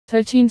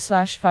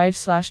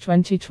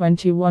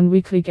13/5/2021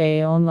 weekly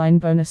gay online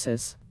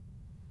bonuses.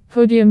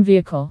 Podium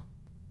vehicle.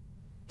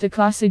 De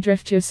classe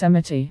drift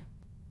Yosemite.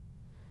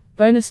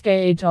 Bonus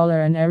gay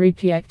 $1 and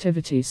REP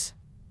activities.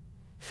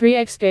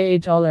 3x gay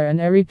 $1 and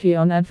REP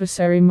on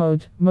adversary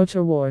mode,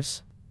 motor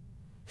wars.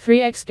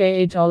 3x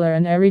gay $1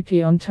 and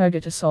REP on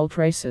target assault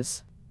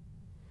races.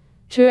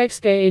 2x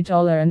gay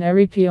 $1 and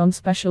REP on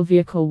special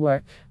vehicle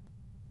work.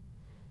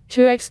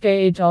 2x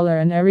gay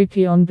 $1 and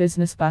REP on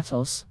business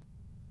battles.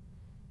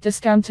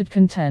 Discounted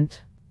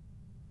content.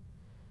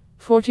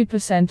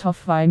 40%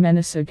 off Vi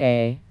Menacer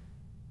gay.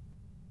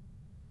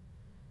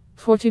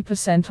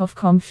 40% off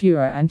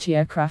Comfure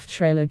anti-aircraft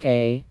trailer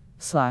gay, /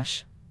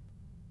 40%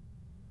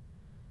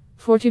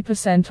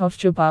 off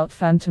Jobout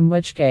Phantom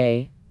Wedge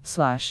gay, /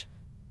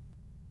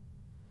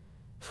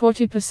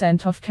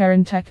 40% off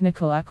Karen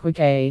Technical Aqua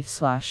gay, /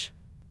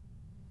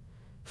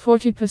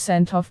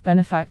 40% off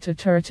Benefactor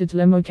Turreted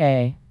Limo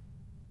gay.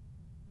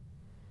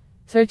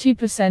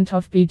 30%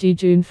 off BD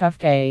June Fav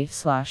gay, /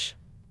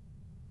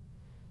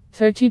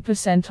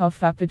 30% off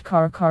Vapid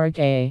Cara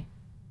gay.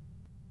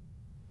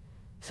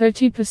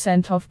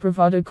 30% off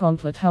Bravado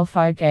Gauntlet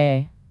Hellfire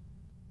gay.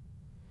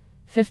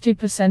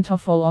 50%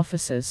 off all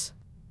offices.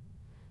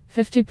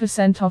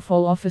 50% off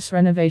all office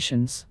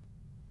renovations.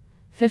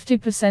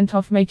 50%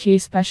 off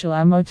Makey special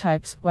ammo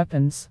types,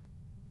 weapons.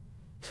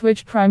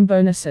 Twitch Prime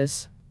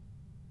bonuses.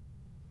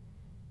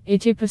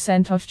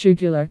 80% off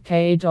Jugular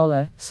KA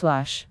 $,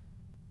 /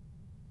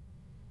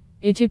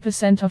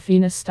 80% off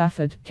Venus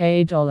Stafford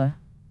KA $.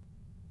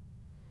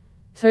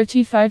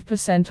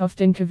 35% off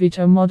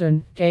Dinkavito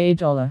Modern KA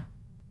 $.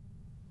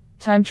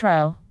 Time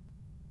trial.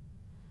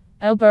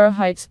 Elborough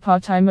Heights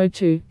part-time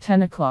 02,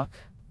 10 o'clock.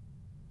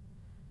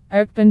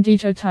 Eric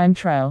Bendito time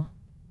trial.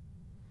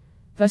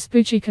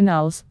 Vespucci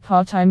Canals,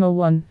 part-time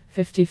 01,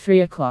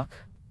 53 o'clock.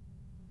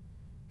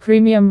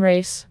 Premium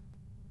race.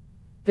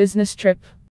 Business trip.